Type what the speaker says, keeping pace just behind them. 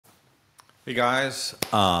Hey guys,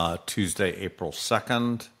 Tuesday, April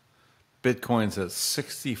 2nd. Bitcoin's at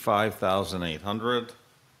 65,800,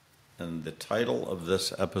 and the title of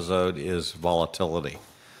this episode is Volatility.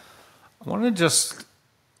 I want to just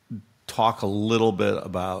talk a little bit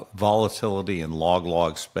about volatility in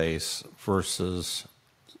log space versus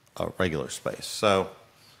regular space. So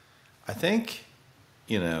I think,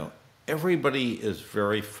 everybody is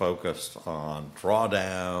very focused on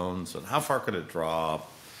drawdowns and how far could it drop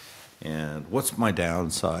and what's my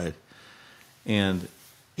downside. And,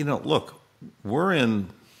 look, we're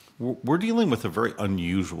dealing with a very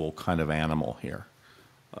unusual kind of animal here.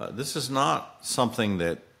 This is not something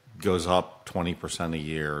that goes up 20% a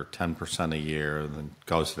year, 10% a year, and then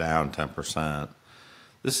goes down 10%.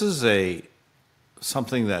 This is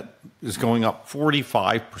something that is going up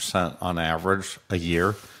 45% on average a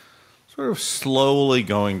year, sort of slowly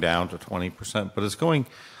going down to 20%, but it's going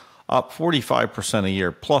up 45% a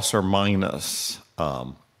year, plus or minus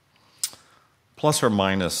about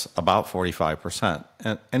 45%.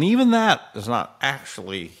 And even that is not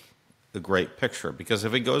actually a great picture, because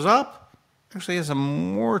if it goes up, it actually has a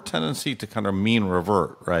more tendency to kind of mean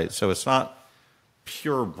revert, right? So it's not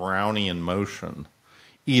pure Brownian motion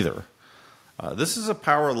either. This is a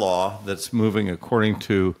power law that's moving according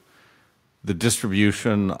to the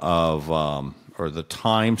distribution of, or the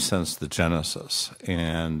time since the genesis.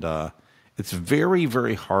 And it's very,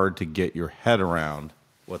 very hard to get your head around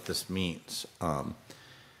what this means.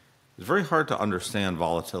 It's very hard to understand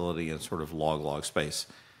volatility in sort of log space.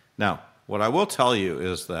 Now, what I will tell you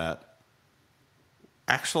is that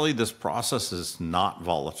actually this process is not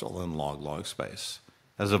volatile in log space.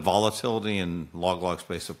 It has a volatility in log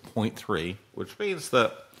space of 0.3, which means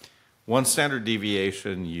that one standard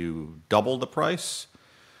deviation, you double the price.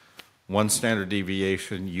 One standard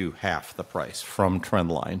deviation, you half the price from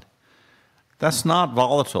trend line. That's not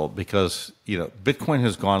volatile because, Bitcoin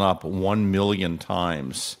has gone up 1 million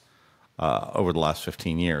times over the last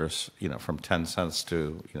 15 years, from 10 cents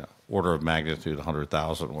to, order of magnitude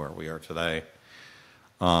 100,000 where we are today.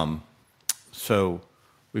 So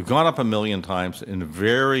we've gone up 1 million times in a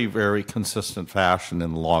very, very consistent fashion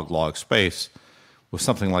in log space with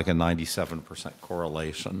something like a 97%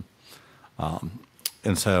 correlation.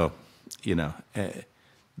 And so,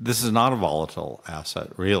 this is not a volatile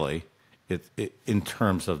asset, really, in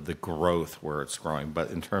terms of the growth where it's growing,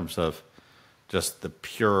 but in terms of just the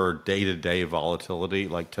pure day-to-day volatility,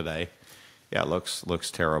 like today, yeah, it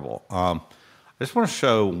looks terrible. I just want to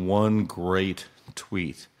show one great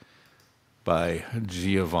tweet by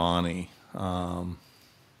Giovanni, and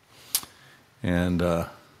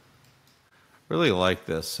really like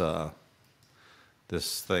this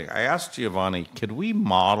thing. I asked Giovanni, could we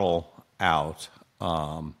model out,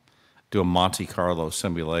 do a Monte Carlo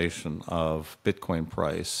simulation of Bitcoin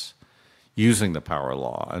price using the power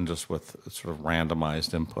law and just with sort of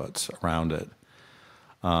randomized inputs around it?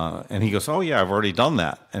 And he goes, oh yeah, I've already done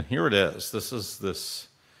that. And here it is. This is this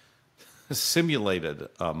simulated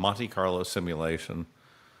Monte Carlo simulation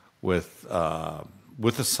with a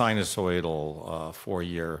sinusoidal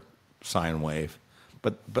 4-year sine wave.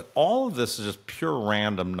 But all of this is just pure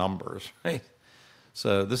random numbers, right?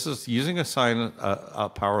 So this is using a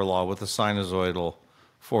power law with a sinusoidal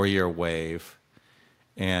 4-year wave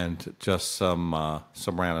and just some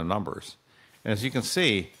random numbers. And as you can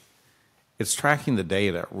see, it's tracking the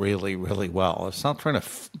data really, really well. It's not trying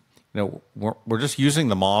to, we're just using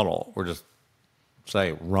the model. We're just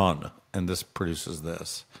say run, and this produces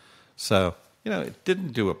this. So, it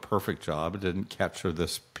didn't do a perfect job. It didn't capture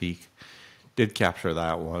this peak. Did capture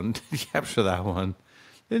that one. Did capture that one.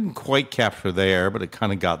 Didn't quite capture there, but it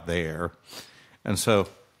kind of got there. And so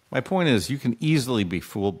my point is you can easily be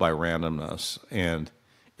fooled by randomness. And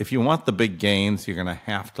if you want the big gains, you're going to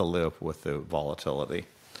have to live with the volatility.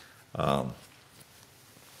 I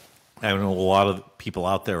know a lot of people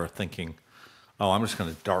out there are thinking, oh, I'm just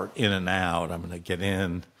going to dart in and out. I'm going to get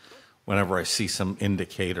in. Whenever I see some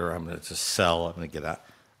indicator, I'm going to just sell. I'm going to get out.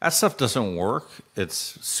 That stuff doesn't work.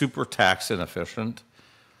 It's super tax inefficient.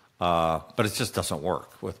 But it just doesn't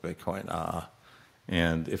work with Bitcoin.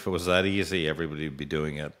 And if it was that easy, everybody would be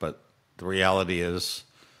doing it. But the reality is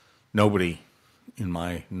nobody, in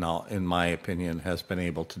my opinion, has been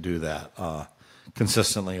able to do that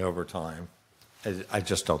consistently over time. I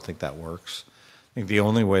just don't think that works. I think the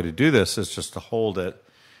only way to do this is just to hold it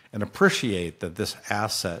and appreciate that this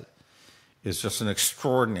asset is just an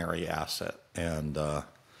extraordinary asset. And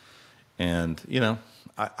I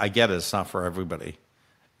get it. It's not for everybody.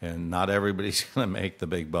 And not everybody's going to make the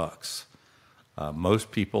big bucks. Most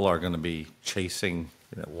people are going to be chasing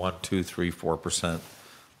 1, 2, 3, 4%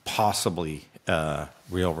 possibly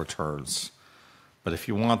real returns. But if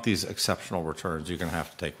you want these exceptional returns, you're going to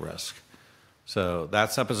have to take risk. So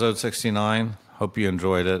that's episode 69. Hope you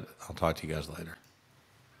enjoyed it. I'll talk to you guys later.